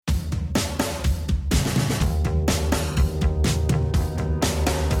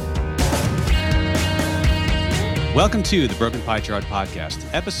Welcome to the Broken Pie Chart Podcast,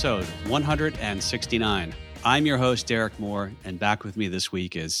 episode 169. I'm your host, Derek Moore, and back with me this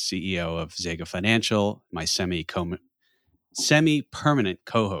week is CEO of Zega Financial, my semi-permanent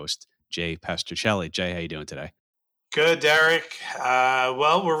co-host, Jay Pastorcelli. Jay, how you doing today? Good, Derek.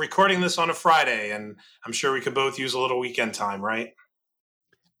 Well, we're recording this on a Friday, and I'm sure we could both use a little weekend time, right?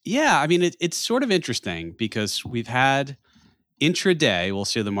 Yeah, I mean, it's sort of interesting because we've had intraday, we'll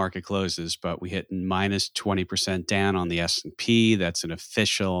see how the market closes, but we hit minus 20% down on the S&P. That's an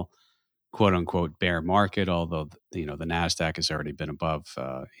official quote-unquote bear market, although the NASDAQ has already been above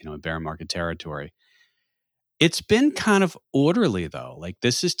in bear market territory. It's been kind of orderly, though. Like,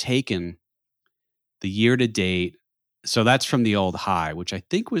 this has taken the year-to-date. So that's from the old high, which I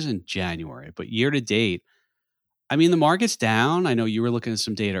think was in January. But year-to-date, I mean, the market's down. I know you were looking at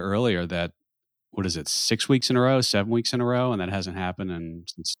some data earlier that, 6 weeks in a row, 7 weeks in a row, and that hasn't happened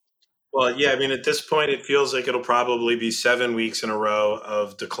since. Well, yeah, I mean, at this point, it feels like it'll probably be 7 weeks in a row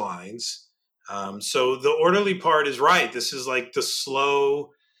of declines. So the orderly part is right. This is like the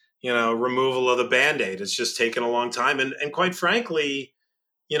slow, removal of the Band-Aid. It's just taken a long time. And quite frankly,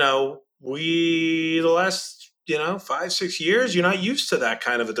 the last, 5-6 years, you're not used to that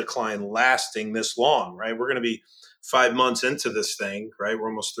kind of a decline lasting this long, right? We're going to be 5 months into this thing, right? We're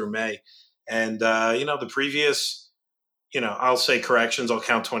almost through May. And, the previous, I'll say corrections, I'll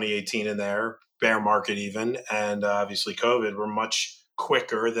count 2018 in there, bear market even, and obviously COVID were much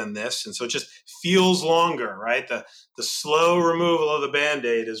quicker than this. And so it just feels longer, right? The slow removal of the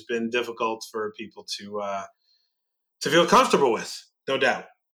Band-Aid has been difficult for people to feel comfortable with, no doubt.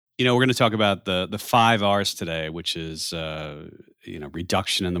 We're going to talk about the 5 R's today, which is,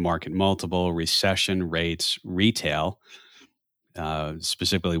 reduction in the market multiple, recession rates, retail,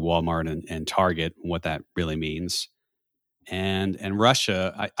 specifically Walmart and Target, what that really means. And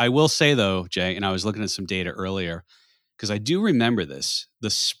Russia. I will say, though, Jay, and I was looking at some data earlier, because I do remember this, the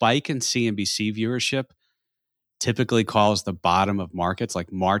spike in CNBC viewership typically calls the bottom of markets.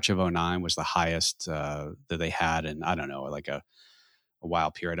 Like March of 2009 was the highest that they had in, I don't know, like a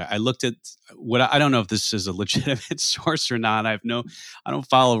while period. I looked at I don't know if this is a legitimate source or not. I don't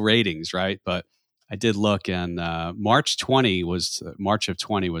follow ratings, right? But I did look, and March of 20 was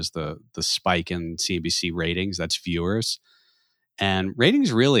the spike in CNBC ratings. That's viewers, and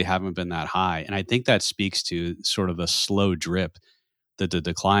ratings really haven't been that high. And I think that speaks to sort of the slow drip that the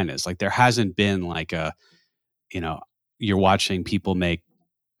decline is. Like, there hasn't been like you're watching people make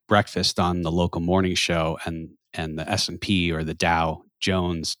breakfast on the local morning show, and the S&P or the Dow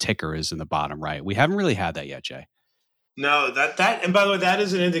Jones ticker is in the bottom right. We haven't really had that yet, Jay. No, that and by the way, that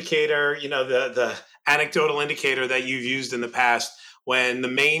is an indicator, the anecdotal indicator that you've used in the past when the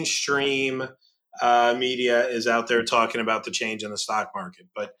mainstream media is out there talking about the change in the stock market.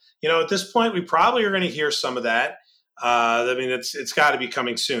 But, at this point, we probably are going to hear some of that. I mean, it's got to be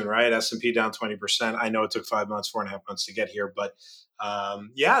coming soon, right? S&P down 20%. I know it took 5 months, 4.5 months to get here, but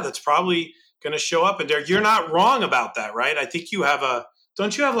that's probably going to show up. And Derek, you're not wrong about that, right? I think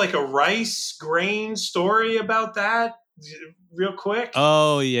don't you have like a rice grain story about that real quick?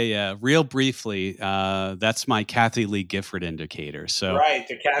 Oh, yeah. Real briefly, that's my Kathy Lee Gifford indicator. So right,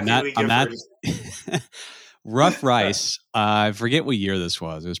 the Kathy Lee Gifford. Rough rice, I forget what year this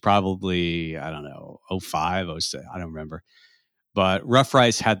was. It was probably, I don't know, 05, 06, I don't remember. But rough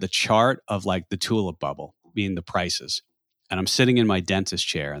rice had the chart of like the tulip bubble, being the prices. And I'm sitting in my dentist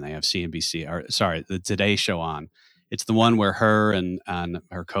chair, and they have the Today Show on. It's the one where her and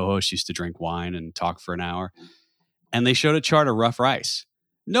her co-host used to drink wine and talk for an hour. And they showed a chart of rough rice.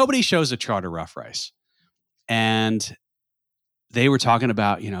 Nobody shows a chart of rough rice. And they were talking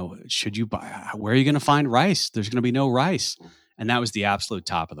about, should you buy, where are you going to find rice? There's going to be no rice. And that was the absolute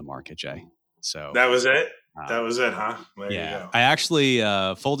top of the market, Jay. So that was it? That was it, huh? There you go. I actually,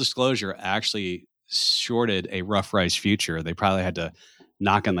 full disclosure, shorted a rough rice future. They probably had to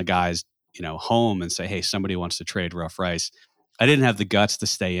knock on the guy's, home and say, hey, somebody wants to trade rough rice. I didn't have the guts to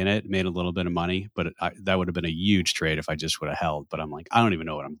stay in it. Made a little bit of money, but that would have been a huge trade if I just would have held. But I'm like, I don't even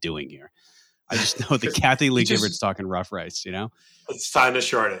know what I'm doing here. I just know that Kathy Lee Gifford's talking rough rice, It's time to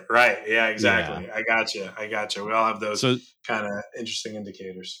short it. Right. Yeah, exactly. Yeah. I got you. We all have those kind of interesting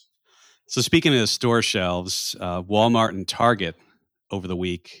indicators. So speaking of the store shelves, Walmart and Target over the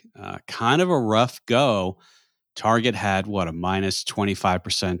week, kind of a rough go. Target had a minus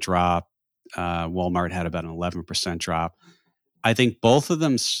 25% drop. Walmart had about an 11% drop. I think both of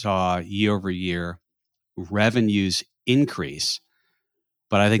them saw year over year revenues increase,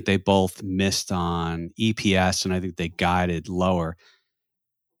 but I think they both missed on EPS, and I think they guided lower.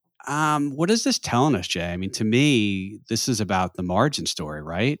 What is this telling us, Jay? I mean, to me, this is about the margin story,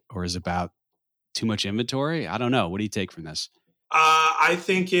 right? Or is it about too much inventory? I don't know. What do you take from this? I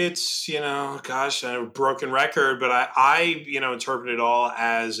think it's, gosh, a broken record, but I interpret it all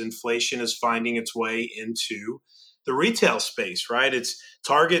as inflation is finding its way into the retail space, right? It's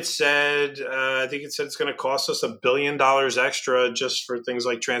Target said, I think it said it's going to cost us $1 billion extra just for things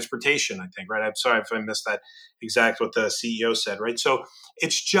like transportation, I think, right? I'm sorry if I missed that exact what the CEO said, right? So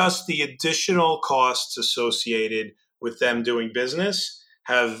it's just the additional costs associated with them doing business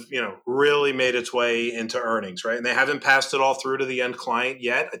have really made its way into earnings, right? And they haven't passed it all through to the end client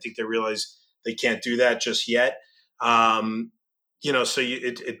yet. I think they realize they can't do that just yet.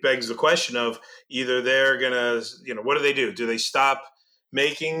 It begs the question of either they're gonna, what do they do? Do they stop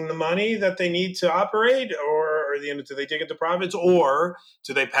making the money that they need to operate, or do they dig into profits, or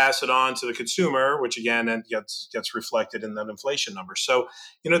do they pass it on to the consumer, which again then gets reflected in that inflation number? So,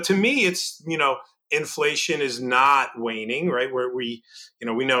 to me, it's inflation is not waning, right? Where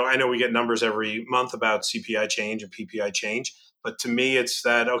I know we get numbers every month about CPI change and PPI change, but to me, it's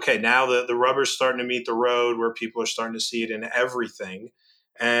that, okay, now the rubber's starting to meet the road where people are starting to see it in everything.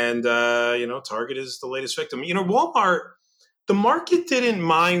 And, Target is the latest victim. Walmart, the market didn't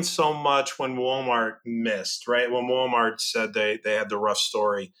mind so much when Walmart missed, right? When Walmart said they had the rough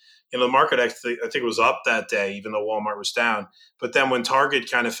story. The market, I think was up that day, even though Walmart was down. But then when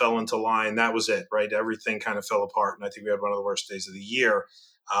Target kind of fell into line, that was it, right? Everything kind of fell apart. And I think we had one of the worst days of the year.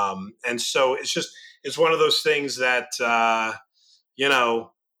 And so it's one of those things that, to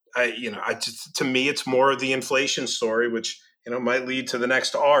me, it's more of the inflation story, which, might lead to the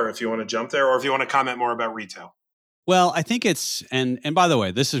next R if you want to jump there, or if you want to comment more about retail. Well, I think it's, and by the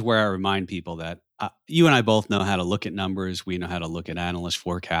way, this is where I remind people that you and I both know how to look at numbers. We know how to look at analyst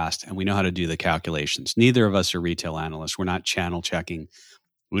forecast, and we know how to do the calculations. Neither of us are retail analysts. We're not channel checking.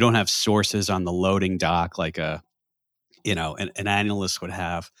 We don't have sources on the loading dock like an analyst would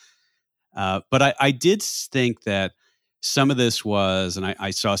have. But I did think that some of this was, and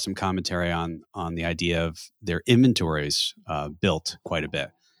I saw some commentary on the idea of their inventories built quite a bit.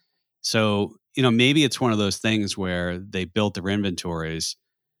 So, maybe it's one of those things where they built their inventories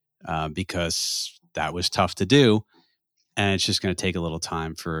because that was tough to do. And it's just going to take a little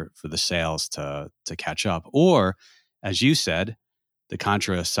time for the sales to catch up. Or, as you said, the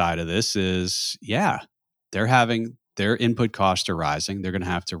contra side of this is, they're having their input costs are rising. They're going to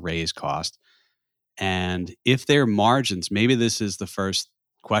have to raise cost. And if their margins, maybe this is the first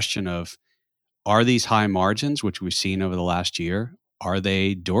question of, are these high margins, which we've seen over the last year, are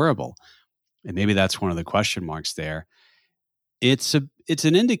they durable? And maybe that's one of the question marks there. It's an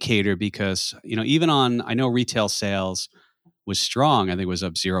indicator because, even on, I know retail sales was strong. I think it was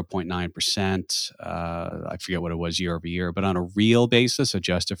up 0.9%. I forget what it was year over year, but on a real basis,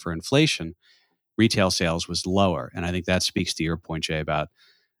 adjusted for inflation, retail sales was lower. And I think that speaks to your point, Jay, about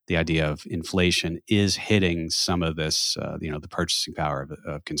the idea of inflation is hitting some of this, the purchasing power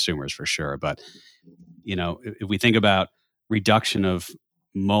of consumers for sure. But, if we think about reduction of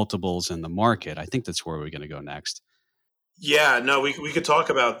multiples in the market, I think that's where we're going to go next. Yeah, no, we could talk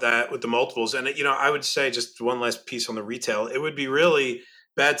about that with the multiples. And, I would say just one last piece on the retail. It would be really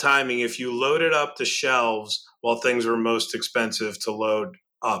bad timing if you loaded up the shelves while things were most expensive to load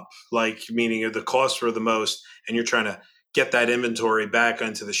up, like meaning the costs were the most, and you're trying to get that inventory back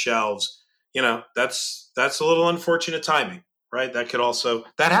onto the shelves. That's a little unfortunate timing, right? That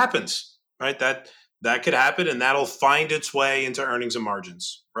happens, right? That could happen, and that'll find its way into earnings and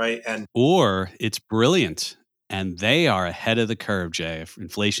margins, right? Or it's brilliant, and they are ahead of the curve, Jay, if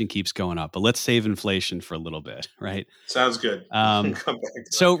inflation keeps going up. But let's save inflation for a little bit, right? Sounds good.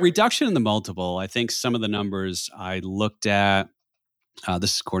 So reduction in the multiple, I think some of the numbers I looked at,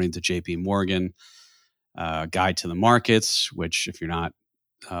 this is according to JP Morgan, Guide to the Markets, which if you're not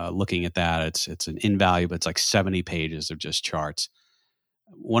looking at that, it's an invaluable, it's like 70 pages of just charts.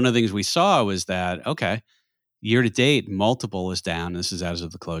 One of the things we saw was that, okay, year to date, multiple is down. This is as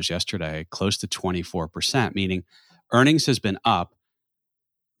of the close yesterday, close to 24%, meaning earnings has been up.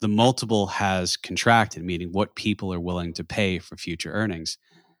 The multiple has contracted, meaning what people are willing to pay for future earnings.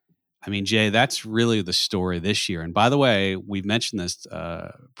 I mean, Jay, that's really the story this year. And by the way, we've mentioned this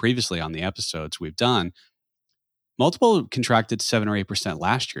previously on the episodes we've done. Multiple contracted 7 or 8%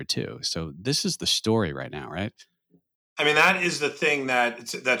 last year too. So this is the story right now, right? I mean, that is the thing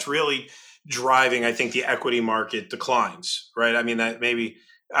that's really driving, I think, the equity market declines, right? I mean, that maybe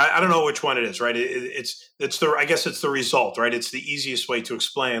I don't know which one it is, right? I guess it's the result, right? It's the easiest way to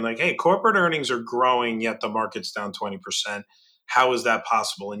explain, like, hey, corporate earnings are growing, yet the market's down 20%. How is that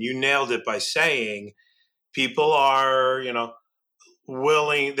possible? And you nailed it by saying people are,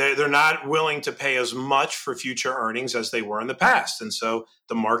 they're not willing to pay as much for future earnings as they were in the past. And so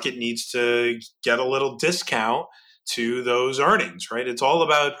the market needs to get a little discount to those earnings, right? It's all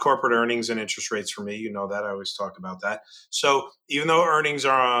about corporate earnings and interest rates for me. You know that. I always talk about that. So even though earnings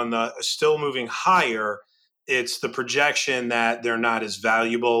are still moving higher, it's the projection that they're not as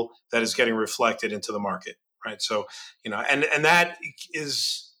valuable that is getting reflected into the market, right? So, and that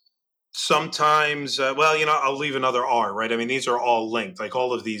is sometimes, I'll leave another R, right? I mean, these are all linked. Like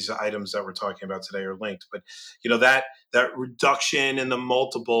all of these items that we're talking about today are linked. But, that reduction in the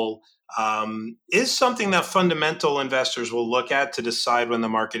multiple is something that fundamental investors will look at to decide when the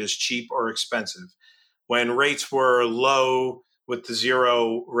market is cheap or expensive. When rates were low with the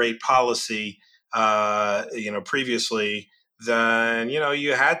zero rate policy, previously, then,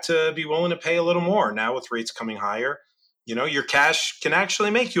 you had to be willing to pay a little more. Now with rates coming higher, your cash can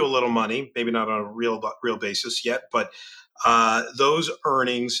actually make you a little money, maybe not on a real basis yet, but those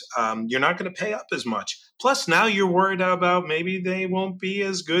earnings, you're not going to pay up as much. Plus, now you're worried about maybe they won't be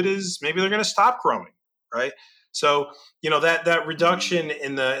as good as maybe they're going to stop growing, right? So, that reduction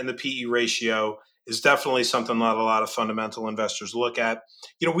in the PE ratio is definitely something that a lot of fundamental investors look at.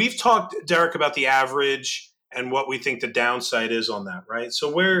 We've talked, Derek, about the average and what we think the downside is on that, right?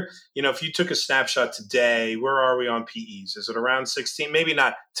 So if you took a snapshot today, where are we on PEs? Is it around 16? Maybe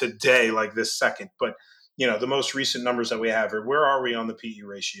not today, like this second, but the most recent numbers that we have, or where are we on the PE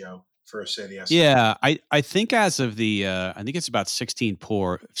ratio for, say, the S&P? Yeah, I think as of I think it's about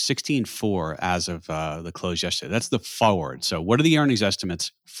 16.4 as of the close yesterday. That's the forward. So what are the earnings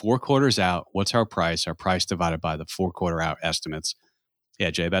estimates 4 quarters out? What's our price? Our price divided by the 4 quarter out estimates.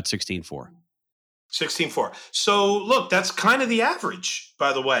 Yeah, Jay, about 16.4. 16.4. So look, that's kind of the average,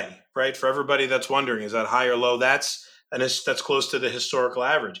 by the way, right? For everybody that's wondering, is that high or low? That's close to the historical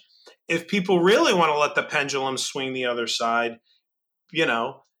average. If people really want to let the pendulum swing the other side,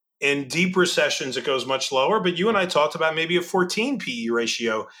 in deep recessions, it goes much lower. But you and I talked about maybe a 14 PE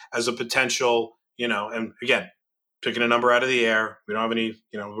ratio as a potential, and again, picking a number out of the air. We don't have any,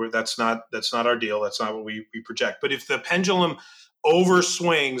 that's not our deal. That's not what we project. But if the pendulum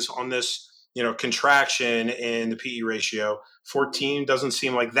overswings on this, contraction in the PE ratio, 14 doesn't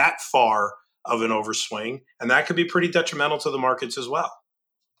seem like that far of an overswing. And that could be pretty detrimental to the markets as well.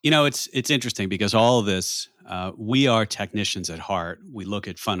 It's interesting because all of this, we are technicians at heart. We look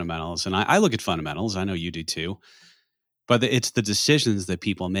at fundamentals, and I look at fundamentals. I know you do too. But it's the decisions that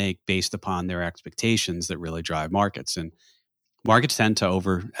people make based upon their expectations that really drive markets. And markets tend to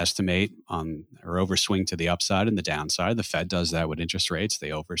overestimate or overswing to the upside and the downside. The Fed does that with interest rates.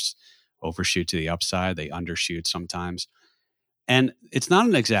 They overshoot to the upside. They undershoot sometimes. And it's not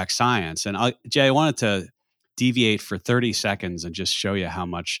an exact science. And Jay, I wanted to deviate for 30 seconds and just show you how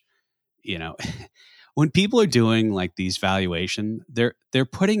much, when people are doing like these valuation, they're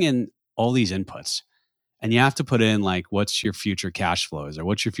putting in all these inputs. And you have to put in like, what's your future cash flows or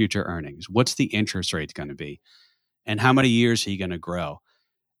what's your future earnings? What's the interest rate going to be? And how many years are you going to grow?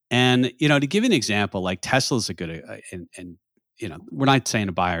 And, to give you an example, like Tesla's a good, and we're not saying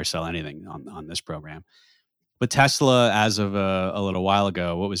to buy or sell anything on this program, but Tesla, as of a little while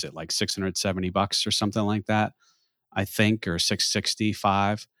ago, what was it, like $670 or something like that, I think, or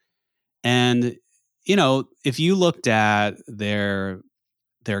 665. And, if you looked at their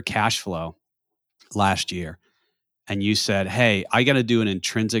cash flow last year and you said, hey, I got to do an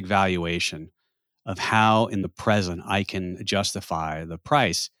intrinsic valuation of how in the present I can justify the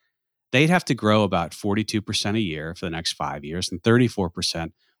price, they'd have to grow about 42% a year for the next 5 years and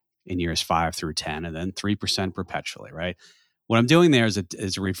 34% in years 5 through 10, and then 3% perpetually, right? What I'm doing there is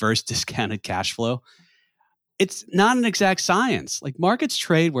a reverse discounted cash flow. It's not an exact science. Like markets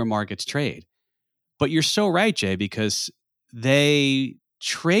trade where markets trade. But you're so right, Jay, because they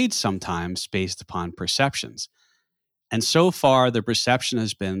trade sometimes based upon perceptions. And so far, the perception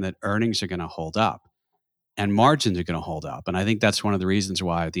has been that earnings are going to hold up and margins are going to hold up. And I think that's one of the reasons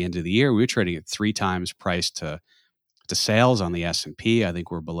why at the end of the year, we were trading at 3 times price to sales on the S&P. I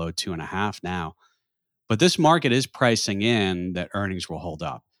think we're below 2.5 now. But this market is pricing in that earnings will hold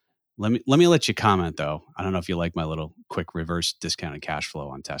up. Let me let you comment, though. I don't know if you like my little quick reverse discounted cash flow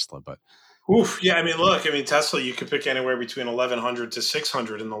on Tesla, but... Oof, yeah, Tesla, you could pick anywhere between 1,100 to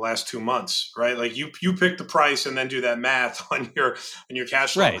 600 in the last 2 months, right? Like you pick the price and then do that math on your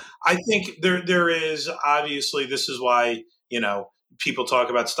cash flow. Right. I think there is obviously, this is why, people talk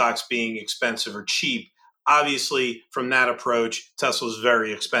about stocks being expensive or cheap. Obviously, from that approach, Tesla is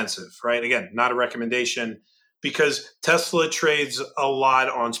very expensive, right? Again, not a recommendation because Tesla trades a lot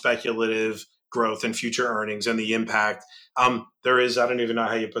on speculative growth and future earnings and the impact. There is, I don't even know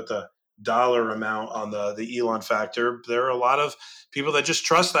how you put the dollar amount on the Elon factor. There are a lot of people that just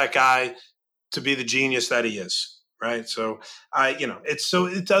trust that guy to be the genius that he is, right? So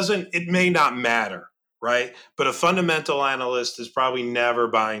it may not matter, right? But a fundamental analyst is probably never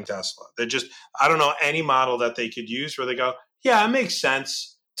buying Tesla. I don't know any model that they could use where they go, yeah, it makes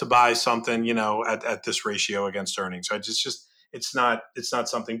sense to buy something, at this ratio against earnings. Right? It's not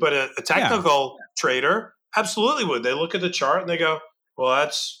something. But a technical trader absolutely would. They look at the chart and they go, well,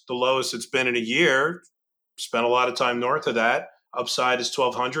 that's the lowest it's been in a year. Spent a lot of time north of that. Upside is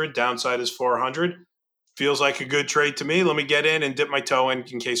 1,200, downside is 400. Feels like a good trade to me. Let me get in and dip my toe in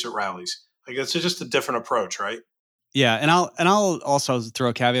case it rallies. Like, it's just a different approach, right? Yeah, and I'll also throw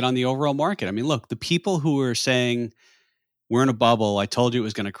a caveat on the overall market. I mean, look, the people who are saying we're in a bubble, I told you it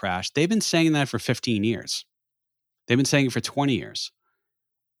was going to crash, they've been saying that for 15 years. They've been saying it for 20 years.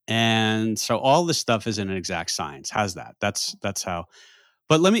 And so all this stuff isn't an exact science. How's that? That's how.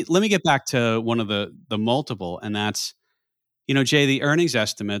 But let me get back to one of the multiple, and that's, Jay, the earnings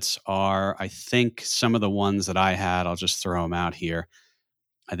estimates are, I think some of the ones that I had, I'll just throw them out here.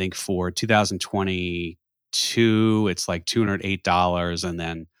 I think for 2022, it's like $208, and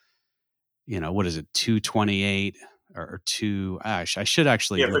then, what is it, 228 or two? I should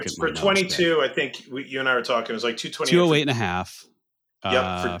actually look at my for 22. I think you and I were talking. It was like 228. 208 and a half.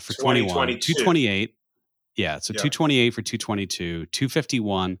 Yep, for 21, 228. Yeah, so 228 for 222,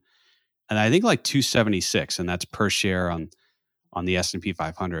 251, and I think like 276, and that's per share on the S&P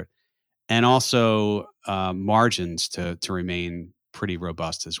 500, and also margins to remain pretty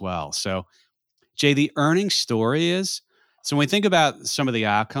robust as well. So, Jay, the earnings story is, so when we think about some of the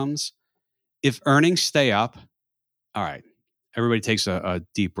outcomes, if earnings stay up, all right, everybody takes a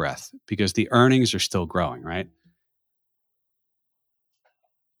deep breath because the earnings are still growing, right?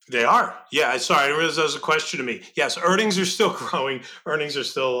 They are. Yeah. Sorry, I didn't realize that was a question to me. Yes, earnings are still growing. Earnings are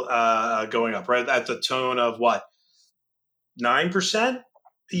still going up, right? At the tone of what? 9%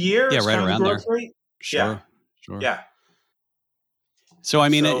 a year? Yeah, right around there. Rate? Sure. Yeah. So, I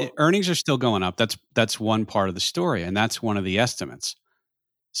mean, earnings are still going up. That's one part of the story, and that's one of the estimates.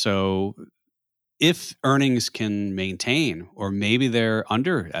 So if earnings can maintain, or maybe they're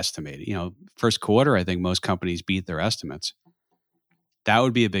underestimated, first quarter, I think most companies beat their estimates. That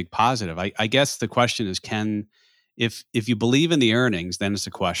would be a big positive. I guess the question is, if you believe in the earnings, then it's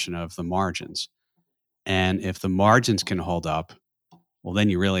a question of the margins. And if the margins can hold up, well, then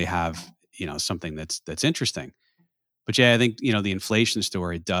you really have, something that's interesting. But yeah, I think, the inflation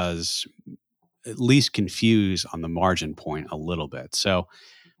story does at least confuse on the margin point a little bit. So,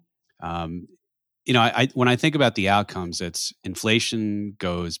 when I think about the outcomes, it's inflation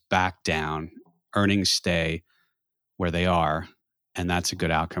goes back down, earnings stay where they are, and that's a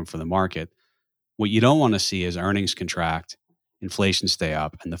good outcome for the market. What you don't want to see is earnings contract, inflation stay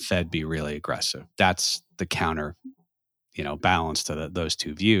up, and the Fed be really aggressive. That's the counter, balance to those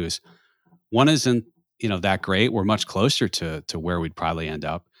two views. One isn't, that great. We're much closer to where we'd probably end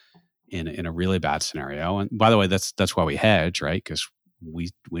up in a really bad scenario. And by the way, that's why we hedge, right? Because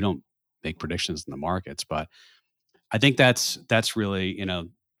we don't make predictions in the markets. But I think that's really,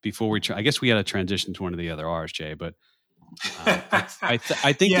 before I guess we got to transition to one of the other R's, Jay. But I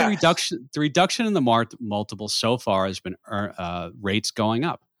think the reduction in the multiple so far has been rates going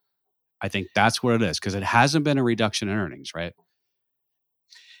up. I think that's what it is, because it hasn't been a reduction in earnings, right?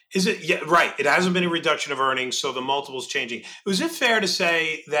 Is it? Yeah, right. It hasn't been a reduction of earnings, so the multiple's changing. Was it fair to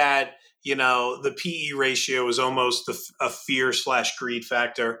say that, the PE ratio is almost a fear/greed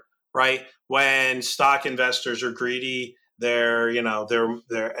factor, right? When stock investors are greedy, they're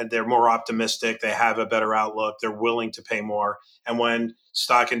more optimistic. They have a better outlook. They're willing to pay more. And when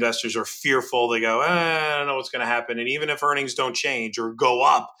stock investors are fearful, they go, I don't know what's going to happen. And even if earnings don't change or go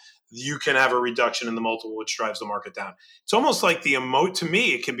up, you can have a reduction in the multiple, which drives the market down. It's almost like to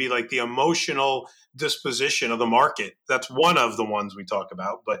me, it can be like the emotional disposition of the market. That's one of the ones we talk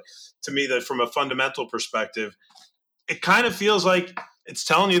about. But to me, that from a fundamental perspective, it kind of feels like it's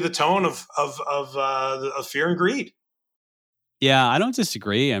telling you the tone of fear and greed. Yeah, I don't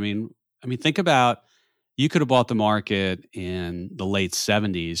disagree. I mean, think about, you could have bought the market in the late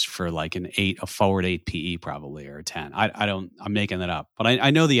 70s for like a forward 8 PE probably, or a 10. I'm making that up. But I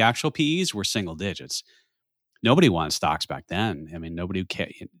know the actual PEs were single digits. Nobody wanted stocks back then. I mean, nobody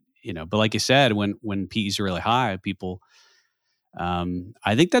cared, but like you said, when PEs are really high, people,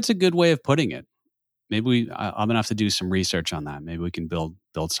 I think that's a good way of putting it. Maybe I'm going to have to do some research on that. Maybe we can build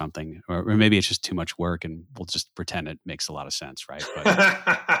something, or maybe it's just too much work and we'll just pretend it makes a lot of sense, right? But,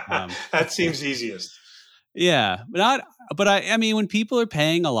 that seems easiest. Yeah, but I mean, when people are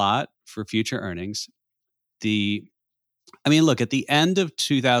paying a lot for future earnings, the I mean, look, at the end of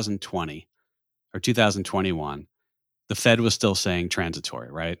 2020 or 2021, the Fed was still saying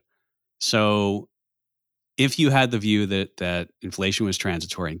transitory, right? So if you had the view that inflation was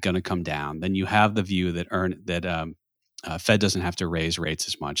transitory and going to come down, then you have the view that Fed doesn't have to raise rates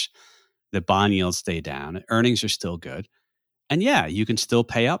as much, that bond yields stay down, earnings are still good, and yeah, you can still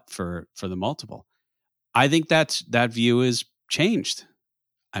pay up for the multiple. I think that view is changed.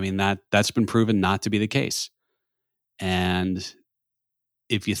 I mean, that's been proven not to be the case. And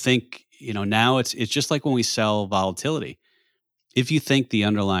if you think, now it's just like when we sell volatility. If you think the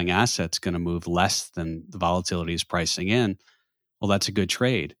underlying asset's going to move less than the volatility is pricing in, well, that's a good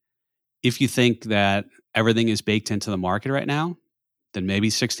trade. If you think that everything is baked into the market right now, then maybe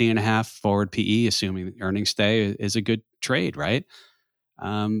 16.5 forward PE, assuming earnings stay, is a good trade, right?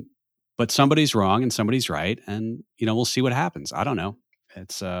 But somebody's wrong and somebody's right, and we'll see what happens. I don't know.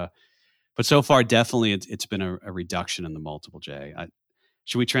 But so far, definitely, it's been a reduction in the multiple. Jay,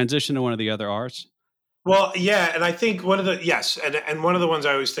 should we transition to one of the other R's? Well, yeah, and I think one of the ones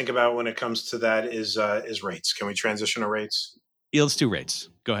I always think about when it comes to that is rates. Can we transition to rates? Yeah, let's do rates.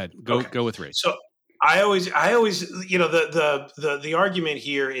 Go ahead. Go with rates. So I always, the argument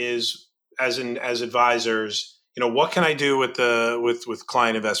here is as advisors, what can I do with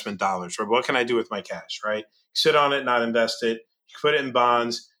client investment dollars, or what can I do with my cash, right? Sit on it, not invest it. You can put it in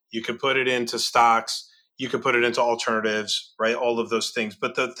bonds. You could put it into stocks. You could put it into alternatives, right? All of those things.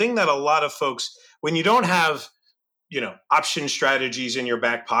 But the thing that a lot of folks, when you don't have, option strategies in your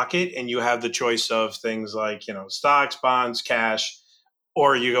back pocket, and you have the choice of things like, stocks, bonds, cash,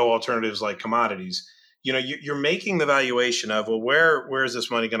 or you go alternatives like commodities, you're making the valuation of, well, where is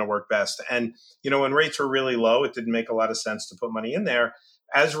this money going to work best? And, when rates were really low, it didn't make a lot of sense to put money in there.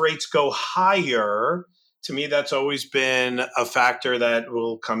 As rates go higher, to me, that's always been a factor that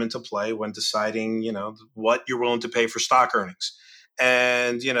will come into play when deciding, what you're willing to pay for stock earnings.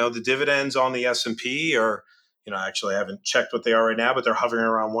 And, the dividends on the S&P are, actually I haven't checked what they are right now, but they're hovering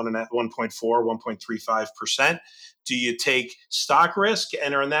around 1.4, 1.35%. Do you take stock risk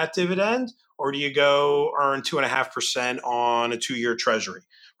and earn that dividend, or do you go earn 2.5% on a 2-year treasury,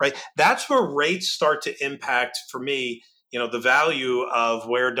 right? That's where rates start to impact, for me, the value of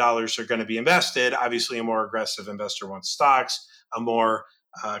where dollars are going to be invested. Obviously, a more aggressive investor wants stocks. A more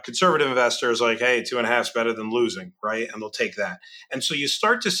conservative investor is like, hey, 2.5 is better than losing, right? And they'll take that. And so you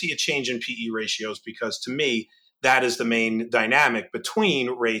start to see a change in PE ratios, because to me, that is the main dynamic between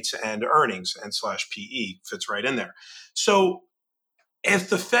rates and earnings, and /PE fits right in there. So if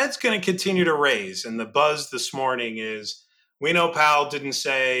the Fed's going to continue to raise, and the buzz this morning is, we know Powell didn't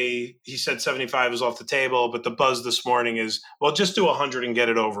say, he said 75 is off the table, but the buzz this morning is, well, just do 100 and get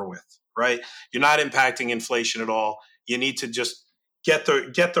it over with, right? You're not impacting inflation at all. You need to just get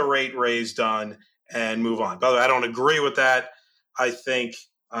the rate raise done and move on. By the way, I don't agree with that. I think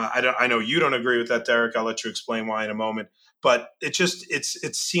I know you don't agree with that, Derek. I'll let you explain why in a moment. But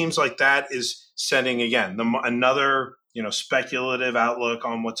it seems like that is setting, again, another speculative outlook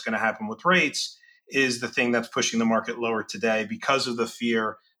on what's going to happen with rates is the thing that's pushing the market lower today, because of the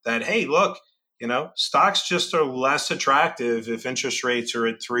fear that, hey, look, stocks just are less attractive if interest rates are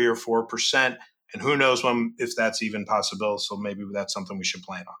at 3 or 4%. And who knows if that's even possible. So maybe that's something we should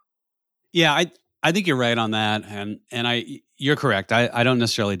plan on. Yeah, I think you're right on that. And you're correct. I don't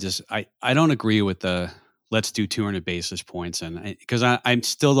necessarily I don't agree with the let's do 200 basis points. And because I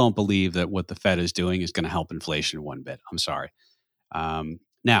still don't believe that what the Fed is doing is going to help inflation one bit. I'm sorry.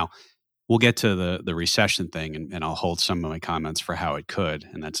 Now, we'll get to the recession thing, and I'll hold some of my comments for how it could,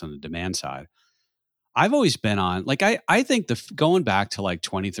 and that's on the demand side. I've always been on, like, I think going back to like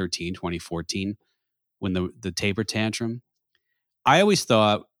 2013, 2014, when the taper tantrum, I always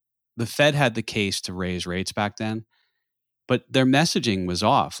thought the Fed had the case to raise rates back then, but their messaging was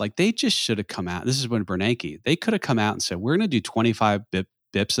off. Like, they just should have come out. This is when Bernanke, they could have come out and said, we're going to do 25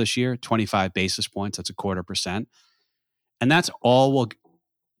 bips this year, 25 basis points. That's 0.25%. And that's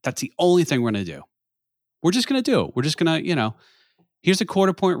the only thing we're going to do. We're just going to do it. We're just going to, here's a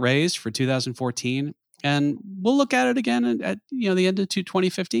 0.25 point raise for 2014. And we'll look at it again at the end of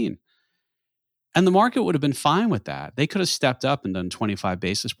 2015. And the market would have been fine with that. They could have stepped up and done 25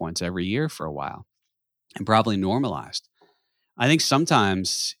 basis points every year for a while and probably normalized. I think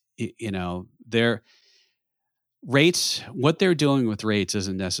sometimes, their rates, what they're doing with rates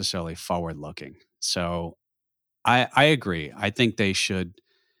isn't necessarily forward looking. So I agree. I think they should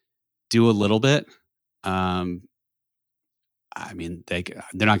do a little bit. I mean, they're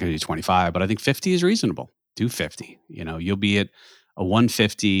not going to do 25, but I think 50 is reasonable. Do 50. You'll be at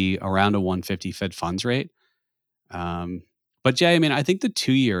around a 150 Fed funds rate. But Jay, I mean, I think the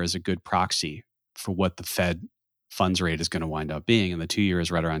 2-year is a good proxy for what the Fed funds rate is going to wind up being, and the 2 year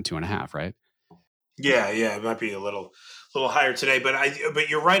is right around 2.5, right? Yeah, it might be a little higher today, but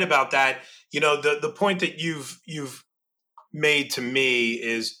you're right about that. The point that you've made to me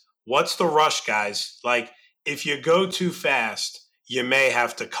is, what's the rush, guys? Like, if you go too fast, you may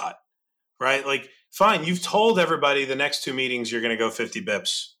have to cut, right? Like, fine, you've told everybody the next two meetings you're going to go 50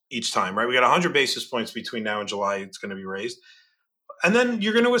 bips each time, right? We got 100 basis points between now and July. It's going to be raised. And then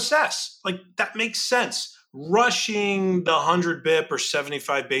you're going to assess. Like, that makes sense. Rushing the 100 bip or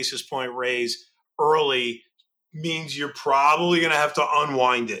 75 basis point raise early means you're probably going to have to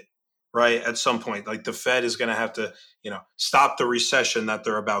unwind it, right? At some point, like, the Fed is going to have to, stop the recession that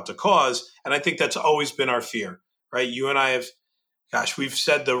they're about to cause. And I think that's always been our fear, right? You and I we've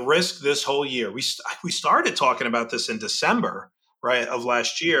said the risk this whole year. We started talking about this in December, right, of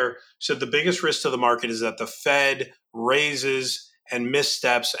last year. So the biggest risk to the market is that the Fed raises and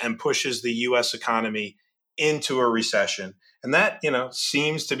missteps and pushes the U.S. economy into a recession. And that,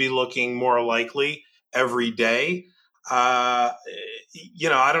 seems to be looking more likely every day. I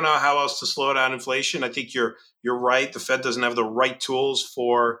don't know how else to slow down inflation. I think you're right. The Fed doesn't have the right tools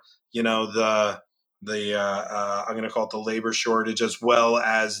for, the I'm going to call it the labor shortage, as well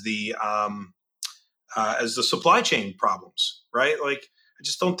as the supply chain problems, right? Like, I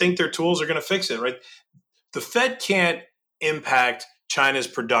just don't think their tools are going to fix it, right? The Fed can't impact China's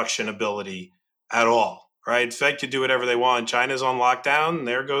production ability at all, right? Fed could do whatever they want. China's on lockdown.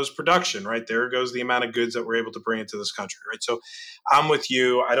 There goes production, right? There goes the amount of goods that we're able to bring into this country, right? So I'm with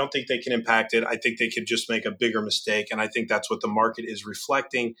you. I don't think they can impact it. I think they could just make a bigger mistake. And I think that's what the market is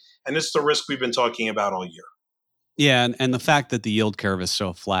reflecting. And it's the risk we've been talking about all year. Yeah. And the fact that the yield curve is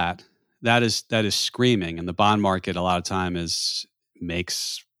so flat, that is screaming. And the bond market a lot of time is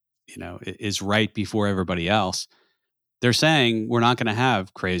right before everybody else. They're saying we're not going to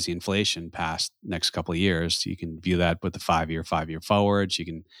have crazy inflation past next couple of years. You can view that with the 5 year forwards. You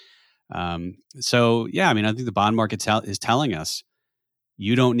can, I think the bond market is telling us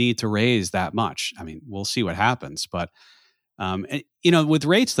you don't need to raise that much. I mean, we'll see what happens, but with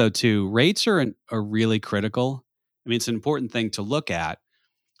rates though too, rates are really critical. I mean, it's an important thing to look at,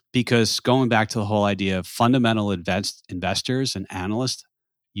 because going back to the whole idea of fundamental investors and analysts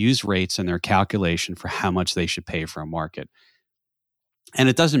use rates in their calculation for how much they should pay for a market. And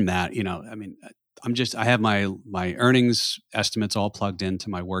it doesn't matter, I have my earnings estimates all plugged into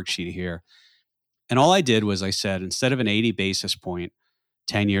my worksheet here. And all I did was I said, instead of an 80 basis point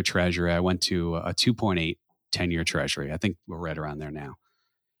 10-year treasury, I went to a 2.8 10-year treasury. I think we're right around there now.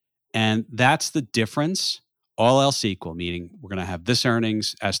 And that's the difference, all else equal, meaning we're going to have this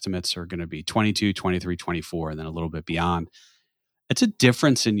earnings estimates are going to be 22, 23, 24, and then a little bit beyond. It's a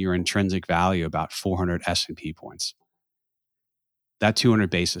difference in your intrinsic value about 400 S&P points. That 200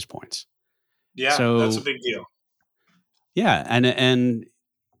 basis points. Yeah, so, that's a big deal. Yeah, and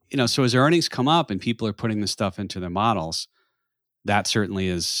so as earnings come up and people are putting this stuff into their models, that certainly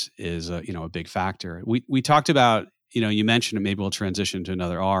is a big factor. We talked about, you mentioned it, maybe we'll transition to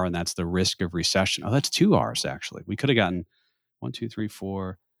another R, and that's the risk of recession. Oh, that's 2 R's actually. We could have gotten 1, 2, 3,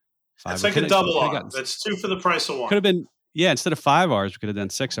 4, 5. It's like a double R. That's 2 for the price of 1. Could have been. Yeah, instead of 5 R's, we could have done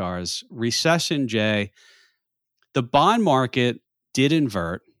 6 R's. Recession, Jay, the bond market did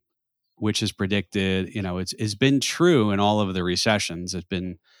invert, which is predicted. It's been true in all of the recessions. It's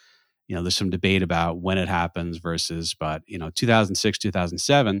been, there's some debate about when it happens versus, but 2006,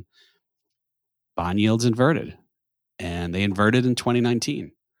 2007, bond yields inverted, and they inverted in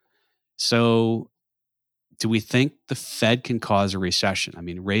 2019. So, do we think the Fed can cause a recession? I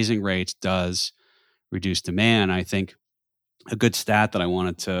mean, raising rates does reduce demand. I think a good stat that I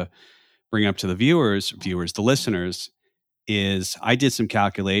wanted to bring up to the viewers, the listeners, is I did some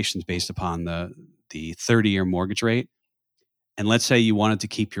calculations based upon the 30-year mortgage rate. And let's say you wanted to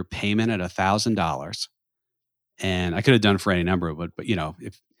keep your payment at $1,000, and I could have done for any number, but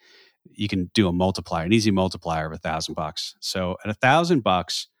if you can do a multiplier, an easy multiplier of $1,000. So at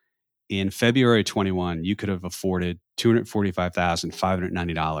 $1,000 in February 21, you could have afforded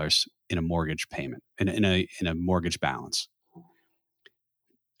 $245,590 in a mortgage payment, in a mortgage balance.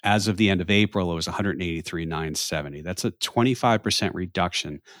 As of the end of April, it was $183,970. That's a 25%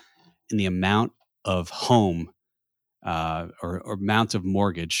 reduction in the amount of home or amount of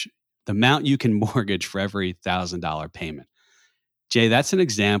mortgage, the amount you can mortgage for every $1,000 payment. Jay, that's an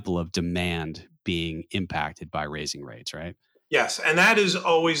example of demand being impacted by raising rates, right? Yes, and that is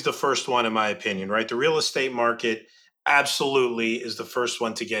always the first one, in my opinion, right? The real estate market absolutely is the first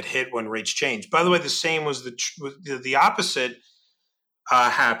one to get hit when rates change. By the way, the same was the opposite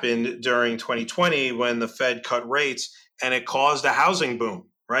happened during 2020 when the Fed cut rates, and it caused a housing boom,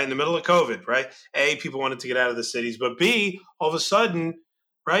 right? In the middle of COVID, right? A, people wanted to get out of the cities, but B, all of a sudden,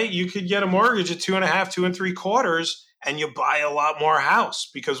 right, you could get a mortgage at 2.5, 2 3/4, and you buy a lot more house,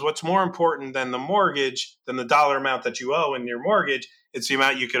 because what's more important than the mortgage, than the dollar amount that you owe in your mortgage, it's the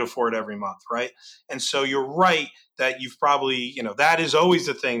amount you can afford every month, right? And so you're right that you've probably, that is always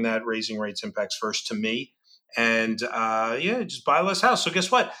the thing that raising rates impacts first to me. And just buy less house. So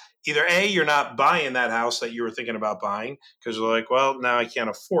guess what? Either A, you're not buying that house that you were thinking about buying because you're like, well, now I can't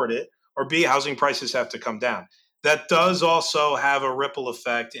afford it. Or B, housing prices have to come down. That does also have a ripple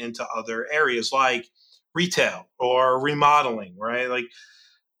effect into other areas like retail or remodeling, right? Like,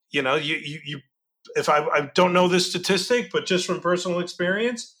 you if I don't know this statistic, but just from personal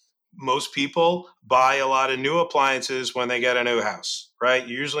experience, most people buy a lot of new appliances when they get a new house, right?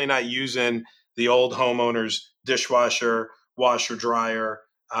 You're usually not using the old homeowner's dishwasher, washer, dryer,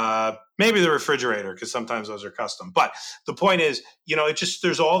 maybe the refrigerator, because sometimes those are custom. But the point is,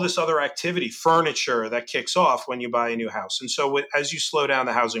 there's all this other activity, furniture that kicks off when you buy a new house. And so as you slow down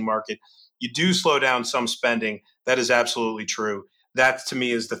the housing market, you do slow down some spending. That is absolutely true. That to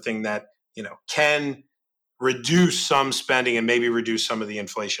me is the thing that, can reduce some spending and maybe reduce some of the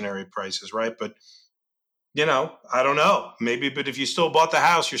inflationary prices, right? But, I don't know. Maybe, but if you still bought the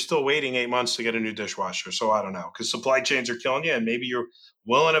house, you're still waiting 8 months to get a new dishwasher. So I don't know, because supply chains are killing you, and maybe you're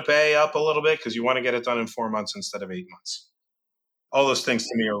willing to pay up a little bit because you want to get it done in 4 months instead of 8 months. All those things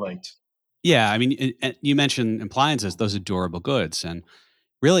to me are linked. Yeah, I mean, you mentioned appliances; those are durable goods, and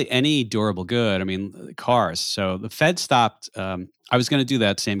really any durable good. I mean, cars. So the Fed stopped. I was going to do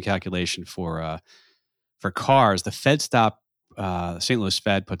that same calculation for cars. The Fed stopped. St. Louis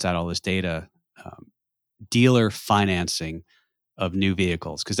Fed puts out all this data, dealer financing of new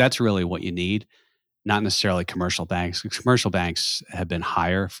vehicles, because that's really what you need. Not necessarily commercial banks. Commercial banks have been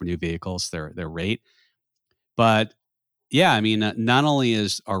higher for new vehicles, their rate. But yeah, I mean, not only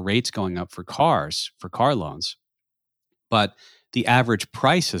is our rates going up for cars, for car loans, but the average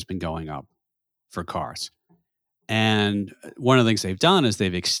price has been going up for cars. And one of the things they've done is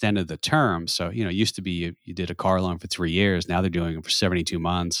they've extended the term. So, it used to be you did a car loan for 3 years. Now they're doing it for 72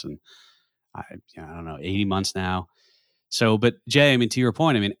 months and I don't know, 80 months now. So, but Jay, I mean, to your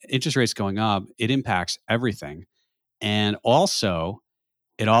point, I mean, interest rates going up, it impacts everything. And also,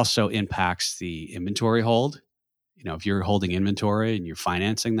 it also impacts the inventory hold. If you're holding inventory and you're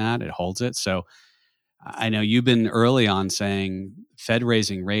financing that, it holds it. So I know you've been early on saying Fed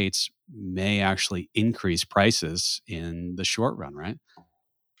raising rates may actually increase prices in the short run, right?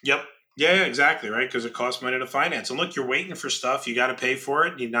 Yep. Yeah, exactly. Right. Because it costs money to finance. And look, you're waiting for stuff. You got to pay for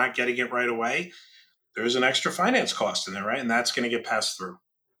it. You're not getting it right away. There's an extra finance cost in there, right? And that's going to get passed through.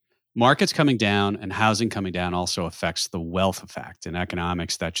 Markets coming down and housing coming down also affects the wealth effect. In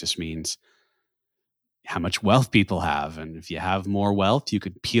economics, that just means how much wealth people have. And if you have more wealth, you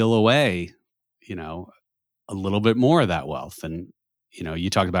could peel away, a little bit more of that wealth. And, you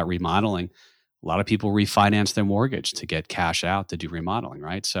talked about remodeling. A lot of people refinance their mortgage to get cash out to do remodeling,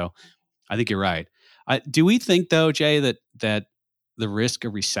 right? So I think you're right. Do we think, though, Jay, that the risk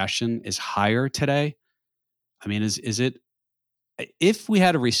of recession is higher today? I mean, is it, if we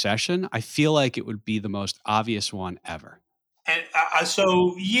had a recession, I feel like it would be the most obvious one ever. And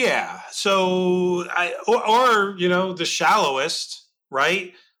or the shallowest,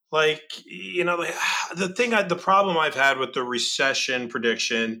 right? Like, the problem I've had with the recession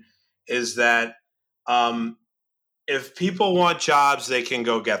prediction is that if people want jobs, they can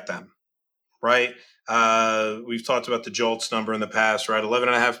go get them, right? We've talked about the JOLTS number in the past, right?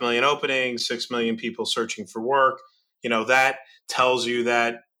 11.5 million openings, 6 million people searching for work. That tells you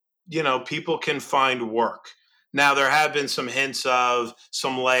that, people can find work. Now, there have been some hints of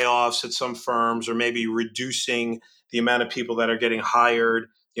some layoffs at some firms, or maybe reducing the amount of people that are getting hired,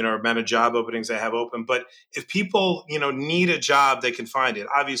 amount of job openings they have open. But if people, need a job, they can find it.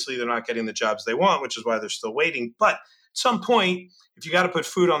 Obviously, they're not getting the jobs they want, which is why they're still waiting. But at some point, if you got to put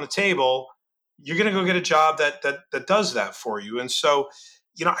food on the table, you're going to go get a job that does that for you. And so,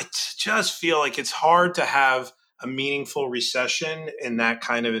 I just feel like it's hard to have a meaningful recession in that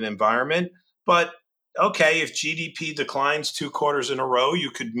kind of an environment. But okay, if GDP declines 2 quarters in a row,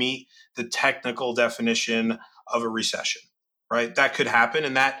 you could meet the technical definition of a recession, right? That could happen.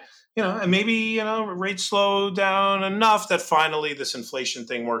 And that, and maybe, rates slow down enough that finally this inflation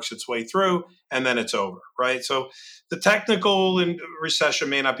thing works its way through and then it's over, right? So the technical recession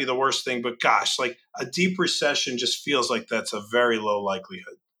may not be the worst thing, but gosh, like a deep recession just feels like that's a very low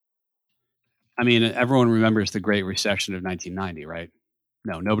likelihood. I mean, everyone remembers the Great Recession of 1990, right?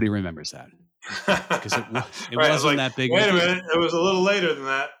 No, nobody remembers that. Because it right. wasn't that big. Wait a minute. It was a little later than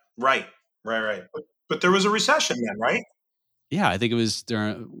that. Right. But there was a recession then, right? Yeah, I think it was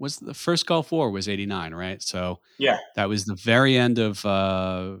during was the first Gulf War was 89, right? So Yeah. that was the very end of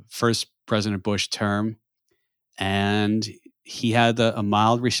first President Bush term, and he had a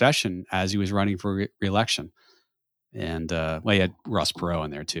mild recession as he was running for reelection. And well, he had Ross Perot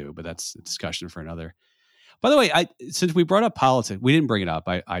in there too, but that's a discussion for another. By the way, since we brought up politics, we didn't bring it up.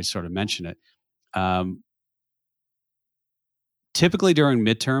 I sort of mentioned it. Typically during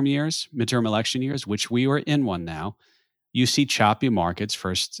midterm election years, which we were in one now, you see choppy markets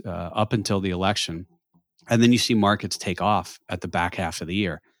first up until the election, and then you see markets take off at the back half of the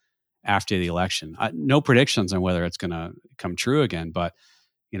year after the election. No predictions on whether it's going to come true again, but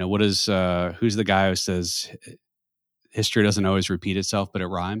what is who's the guy who says history doesn't always repeat itself, but it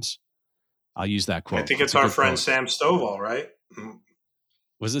rhymes? I'll use that quote. I think it's our friend quote. Sam Stovall, right?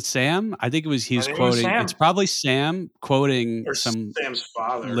 Was it Sam? I think it was. He's quoting. It's probably Sam quoting or some Sam's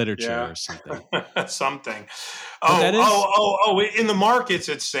father literature or something. Something. Oh! In the markets,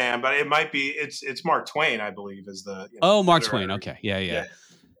 it's Sam, but it might be it's Mark Twain, I believe, is the. Mark Twain. Okay, yeah.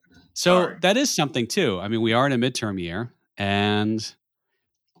 So that is something too. I mean, we are in a midterm year, and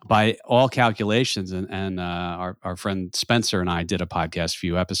by all calculations, and our friend Spencer and I did a podcast a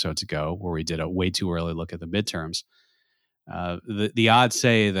few episodes ago where we did a way too early look at the midterms. The odds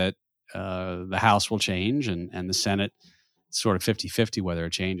say that the House will change and the Senate sort of 50-50 whether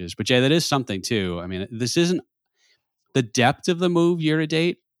it changes. But Jay, that is something too. I mean, this isn't the depth of the move year to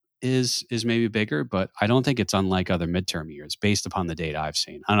date is maybe bigger, but I don't think it's unlike other midterm years based upon the data I've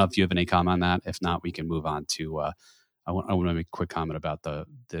seen. I don't know if you have any comment on that. If not, we can move on to I want to make a quick comment about the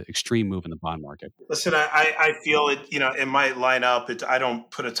extreme move in the bond market. Listen, I feel it, it might line up. I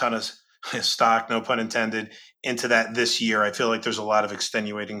don't put a ton of stock, no pun intended, into that this year. I feel like there's a lot of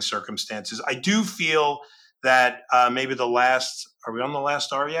extenuating circumstances. I do feel that maybe are we on the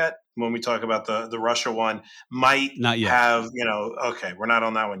last R yet? When we talk about the Russia one, might not yet have, okay, we're not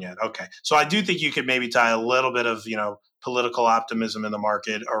on that one yet. Okay. So I do think you could maybe tie a little bit of, political optimism in the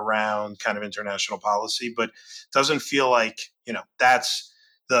market around kind of international policy, but doesn't feel like, that's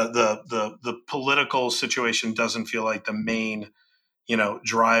the political situation doesn't feel like the main,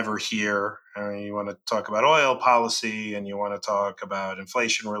 driver here. You want to talk about oil policy and you want to talk about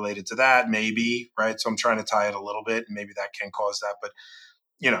inflation related to that, maybe, right? So I'm trying to tie it a little bit, and maybe that can cause that. But,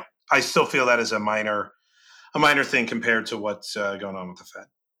 I still feel that is a minor thing compared to what's going on with the Fed.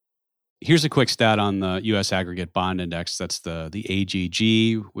 Here's a quick stat on the U.S. Aggregate Bond Index. That's the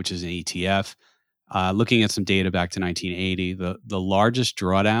AGG, which is an ETF. Looking at some data back to 1980, the largest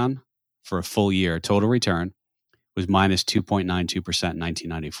drawdown for a full year total return was minus 2.92% in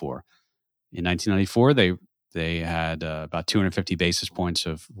 1994. In 1994, they had about 250 basis points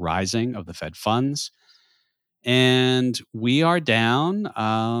of rising of the Fed funds. And we are down.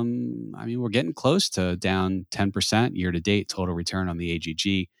 We're getting close to down 10% year to date total return on the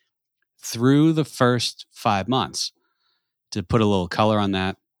AGG through the first 5 months. To put a little color on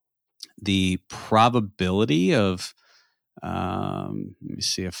that, the probability of let me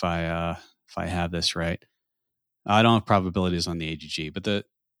see if I have this right. I don't have probabilities on the AGG, but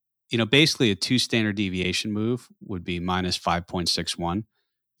basically a 2 standard deviation move would be minus 5.61.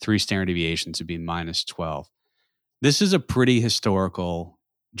 3 standard deviations would be minus 12. This is a pretty historical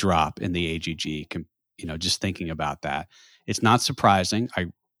drop in the AGG. Just thinking about that, it's not surprising.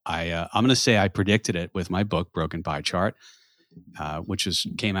 I'm going to say I predicted it with my book Broken Pie Chart, which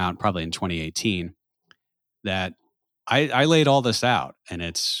came out probably in 2018. That I laid all this out, and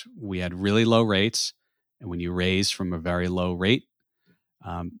we had really low rates, and when you raise from a very low rate,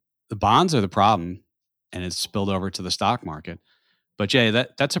 the bonds are the problem, and it's spilled over to the stock market. But Jay,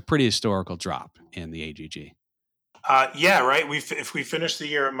 that's a pretty historical drop in the AGG. Yeah, right. If we finish the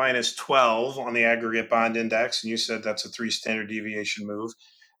year at minus 12 on the aggregate bond index, and you said that's a 3 standard deviation move,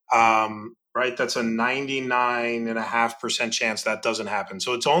 right? That's a 99.5% chance that doesn't happen.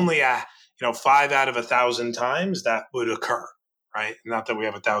 So it's only 5 out of 1,000 times that would occur, right? Not that we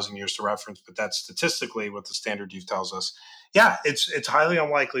have 1,000 years to reference, but that's statistically what the standard dev tells us. Yeah, it's highly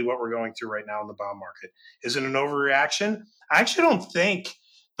unlikely what we're going through right now in the bond market. Is it an overreaction? I actually don't think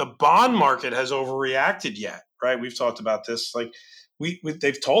the bond market has overreacted yet, right? We've talked about this. Like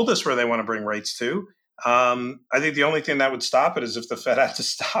they've told us where they want to bring rates to. I think the only thing that would stop it is if the Fed had to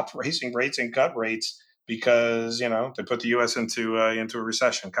stop raising rates and cut rates because, they put the U.S. into a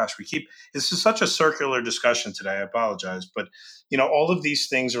recession. Gosh, this is such a circular discussion today. I apologize. But, all of these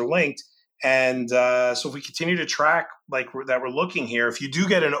things are linked. And so if we continue to track like that we're looking here, if you do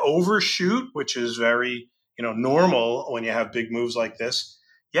get an overshoot, which is very, normal when you have big moves like this,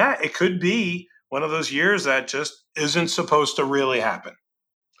 yeah, it could be one of those years that just isn't supposed to really happen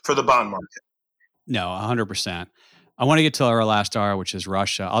for the bond market. No, 100%. I want to get to our last R, which is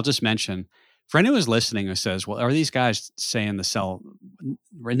Russia. I'll just mention for anyone who's listening who says, well, are these guys saying the sell?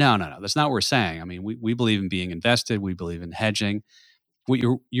 No. That's not what we're saying. I mean, we believe in being invested. We believe in hedging.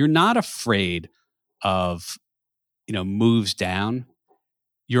 You're not afraid of, moves down.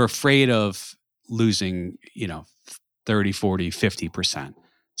 You're afraid of losing, 30, 40, 50%,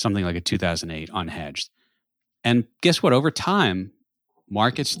 something like a 2008 unhedged. And guess what? Over time,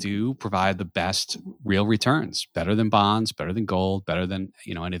 markets do provide the best real returns, better than bonds, better than gold, better than,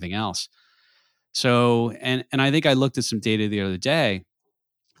 anything else. So, and I think I looked at some data the other day.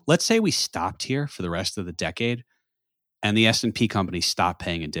 Let's say we stopped here for the rest of the decade and the S&P company stopped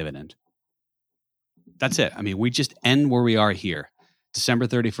paying a dividend. That's it. I mean, we just end where we are here, December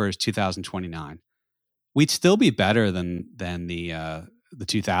 31st, 2029. We'd still be better than the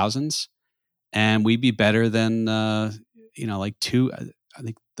 2000s, and we'd be better than I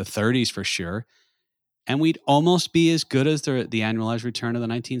think the 30s for sure, and we'd almost be as good as the annualized return of the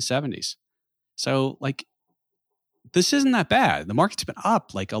 1970s. So, this isn't that bad. The market's been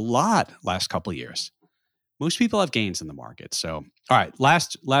up a lot last couple of years. Most people have gains in the market. So, all right,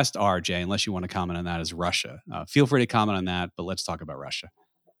 last RJ, unless you want to comment on that, is Russia. Feel free to comment on that, but let's talk about Russia.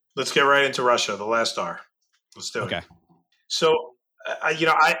 Let's get right into Russia, the last R. Let's do it. Okay. So,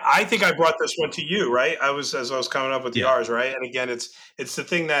 I think I brought this one to you, right? As I was coming up with the R's, right? And again, it's the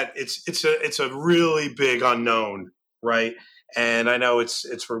thing that it's a really big unknown, right? And I know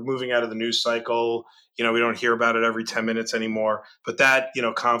we're moving out of the news cycle. We don't hear about it every 10 minutes anymore, but that,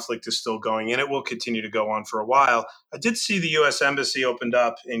 conflict is still going and it will continue to go on for a while. I did see the U.S. Embassy opened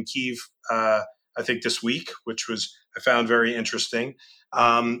up in Kyiv, I think this week, which I found very interesting.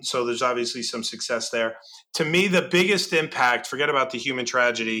 So there's obviously some success there. To me, the biggest impact, forget about the human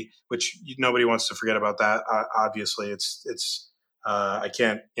tragedy, which nobody wants to forget about that. Obviously I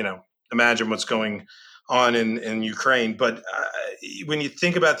can't, imagine what's going on in Ukraine. But when you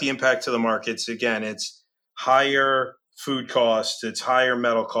think about the impact to the markets, again, it's higher food costs, it's higher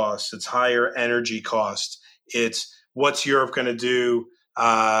metal costs, it's higher energy costs. It's what's Europe going to do,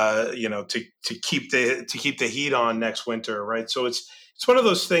 to keep the heat on next winter, right? So it's one of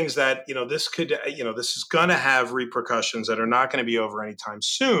those things that, this is going to have repercussions that are not going to be over anytime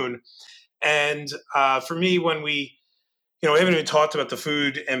soon. And for me, when we haven't even talked about the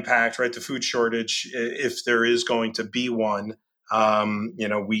food impact, right? The food shortage, if there is going to be one,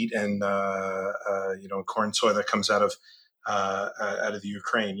 wheat and, corn and soy that comes out of the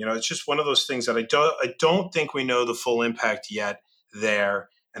Ukraine. It's just one of those things that I don't think we know the full impact yet there.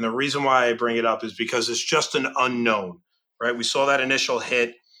 And the reason why I bring it up is because it's just an unknown, right? We saw that initial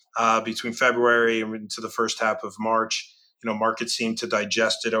hit between February and into the first half of March. Markets seemed to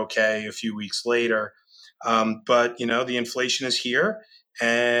digest it okay a few weeks later. But the inflation is here,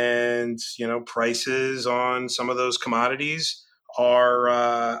 and prices on some of those commodities are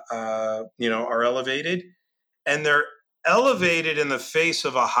elevated, and they're elevated in the face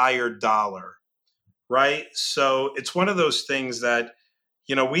of a higher dollar, right? So it's one of those things that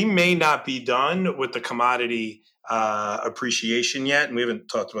we may not be done with the commodity appreciation yet, and we haven't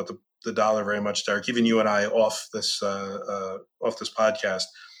talked about the dollar very much, Derek. Even you and I off this podcast.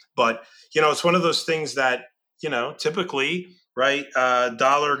 But, it's one of those things that, typically, right,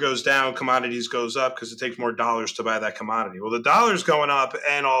 dollar goes down, commodities goes up because it takes more dollars to buy that commodity. Well, the dollar's going up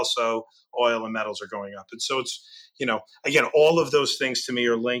and also oil and metals are going up. And so it's, again, all of those things to me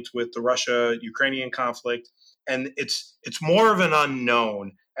are linked with the Russia-Ukrainian conflict. And it's more of an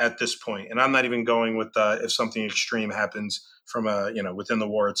unknown at this point. And I'm not even going with if something extreme happens from within the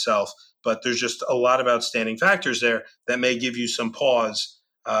war itself. But there's just a lot of outstanding factors there that may give you some pause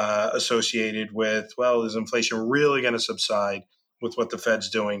associated with, well, is inflation really going to subside with what the Fed's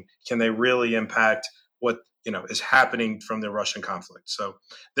doing? Can they really impact what is happening from the Russian conflict? So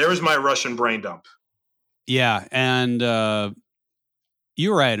there is my Russian brain dump. Yeah, and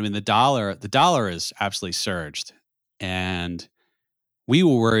you're right. I mean, the dollar is absolutely surged, and we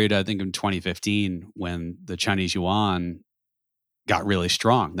were worried, I think, in 2015 when the Chinese yuan got really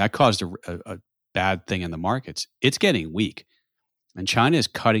strong. That caused a bad thing in the markets. It's getting weak. And China is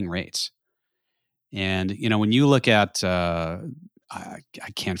cutting rates. And, when you look at, I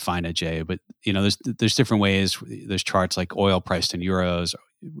can't find it, Jay, but, there's different ways. There's charts like oil priced in euros,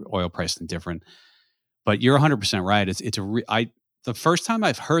 oil priced in different. But you're 100% right. The first time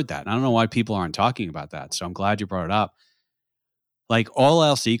I've heard that, and I don't know why people aren't talking about that. So I'm glad you brought it up. Like all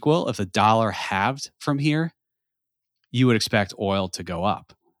else equal, if the dollar halved from here, you would expect oil to go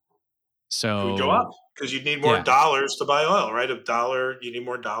up. So it would go up. Because you'd need more dollars to buy oil, right? You need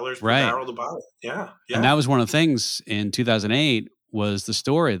more dollars per barrel to buy it. Yeah. And that was one of the things in 2008 was the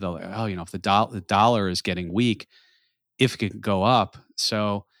story. If the dollar is getting weak, if it could go up.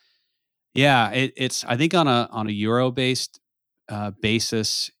 So yeah, it's I think on a euro based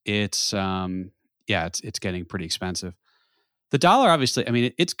basis, it's it's getting pretty expensive. The dollar, obviously, I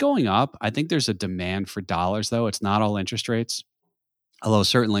mean, it's going up. I think there's a demand for dollars, though. It's not all interest rates. Although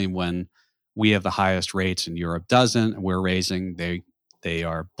certainly when we have the highest rates and Europe doesn't, and we're raising, they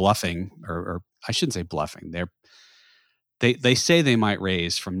are bluffing, or I shouldn't say bluffing. They say they might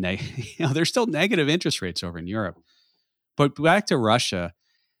raise from there's still negative interest rates over in Europe. But back to Russia,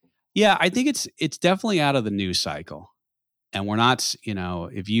 yeah, I think it's definitely out of the news cycle, and we're not. And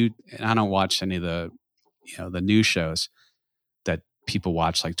I don't watch any of the the news shows that people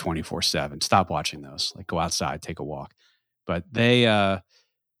watch like 24/7. Stop watching those. Like, go outside, take a walk. But they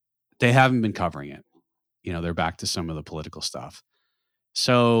haven't been covering it. They're back to some of the political stuff.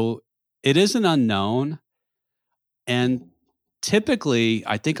 So it is an unknown. And typically,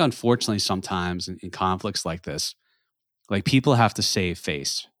 I think, unfortunately, sometimes in conflicts like this, like, people have to save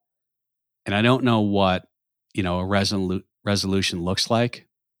face. And I don't know what, a resolution looks like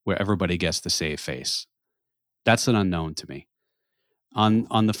where everybody gets to save face. That's an unknown to me.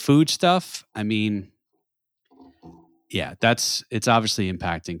 On the food stuff, I mean, yeah, it's obviously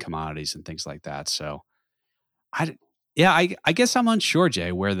impacting commodities and things like that. So I guess I'm unsure,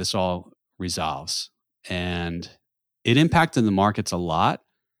 Jay, where this all resolves. And it impacted the markets a lot.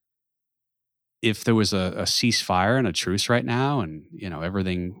 If there was a ceasefire and a truce right now and,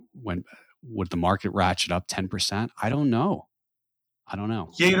 everything would the market ratchet up 10%? I don't know.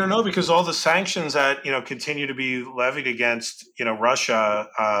 Yeah, you don't know, because all the sanctions that continue to be levied against Russia,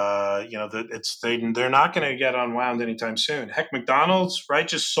 they're not going to get unwound anytime soon. Heck, McDonald's, right,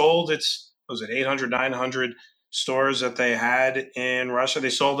 just sold its 800, 900 stores that they had in Russia. They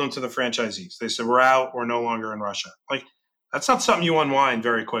sold them to the franchisees. They said, we're out. We're no longer in Russia. Like, that's not something you unwind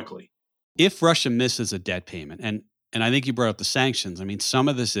very quickly. If Russia misses a debt payment, and I think you brought up the sanctions. I mean, some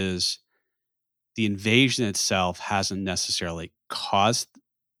of this is the invasion itself hasn't necessarily caused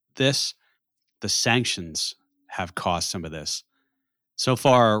this. The sanctions have caused some of this. So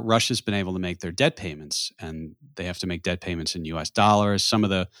far, Russia's been able to make their debt payments, and they have to make debt payments in U.S. dollars. Some of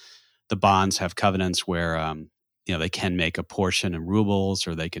the bonds have covenants where they can make a portion in rubles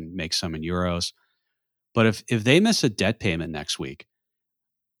or they can make some in euros. But if they miss a debt payment next week,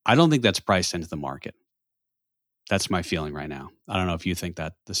 I don't think that's priced into the market. That's my feeling right now. I don't know if you think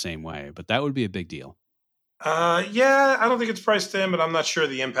that the same way, but that would be a big deal. Yeah, I don't think it's priced in, but I'm not sure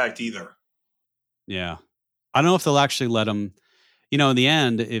the impact either. Yeah. I don't know if they'll actually let them, in the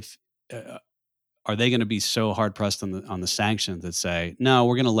end, if are they going to be so hard pressed on the sanctions that say, no,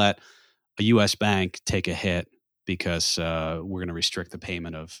 we're going to let a U.S. bank take a hit because we're going to restrict the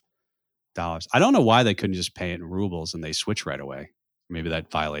payment of dollars. I don't know why they couldn't just pay it in rubles and they switch right away. Maybe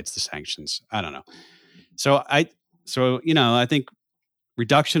that violates the sanctions. I don't know. So I think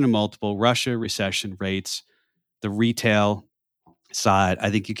reduction in multiple, Russia, recession, rates, the retail side. I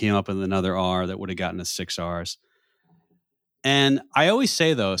think you came up with another R that would have gotten us 6 Rs. And I always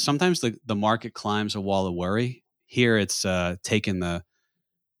say, though, sometimes the market climbs a wall of worry. Here it's taken the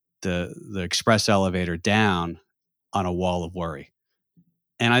express elevator down on a wall of worry.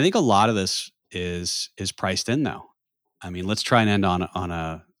 And I think a lot of this is priced in, though. I mean, let's try and end on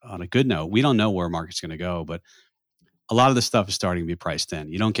a good note. We don't know where market's going to go, but a lot of this stuff is starting to be priced in.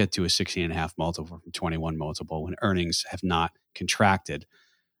 You don't get to a 16.5 multiple from 21 multiple when earnings have not contracted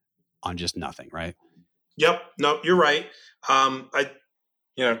on just nothing, right? Yep. No, you're right.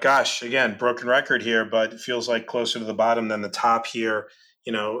 Again, broken record here, but it feels like closer to the bottom than the top here.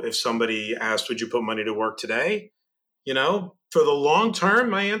 If somebody asked, would you put money to work today? For the long term,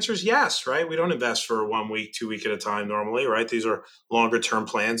 my answer is yes, right? We don't invest for 1 week, 2 week at a time normally, right? These are longer term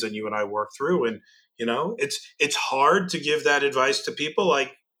plans that you and I work through. And, it's hard to give that advice to people.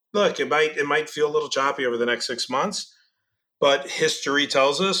 Like, look, it might feel a little choppy over the next 6 months, but history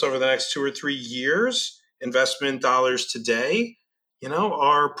tells us over the next 2 or 3 years, investment dollars today,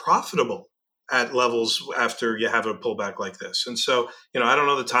 are profitable at levels after you have a pullback like this. And so, I don't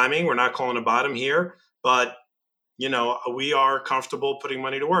know the timing. We're not calling a bottom here, but we are comfortable putting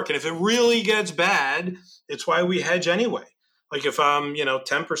money to work. And if it really gets bad, it's why we hedge anyway. Like, if I'm,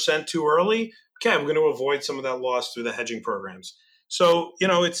 10% too early, okay, I'm going to avoid some of that loss through the hedging programs. So,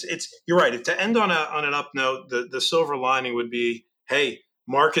 it's you're right. To end on an up note, the silver lining would be, hey,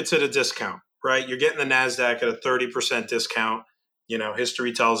 market's at a discount, right? You're getting the NASDAQ at a 30% discount.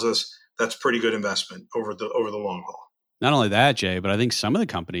 History tells us that's pretty good investment over the long haul. Not only that, Jay, but I think some of the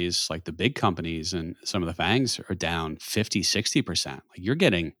companies, like the big companies and some of the FANGs, are down 50, 60%. Like,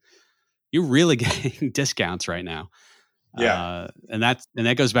 you're really getting discounts right now. Yeah. And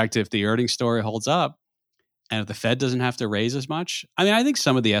that goes back to, if the earnings story holds up, and if the Fed doesn't have to raise as much, I mean, I think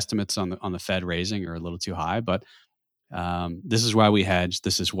some of the estimates on the Fed raising are a little too high, but this is why we hedge.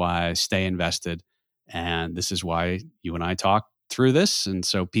 This is why I stay invested, and this is why you and I talk through this, and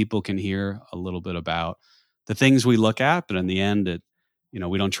so people can hear a little bit about the things we look at. But in the end,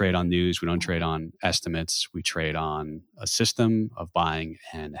 we don't trade on news, we don't trade on estimates, we trade on a system of buying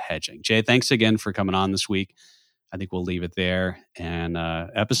and hedging. Jay, thanks again for coming on this week. I think we'll leave it there. And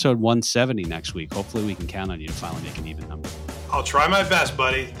episode 170 next week. Hopefully we can count on you to finally make an even number. I'll try my best,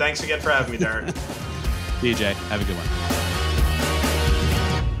 buddy. Thanks again for having me, Derek. See you, Jay. Have a good one.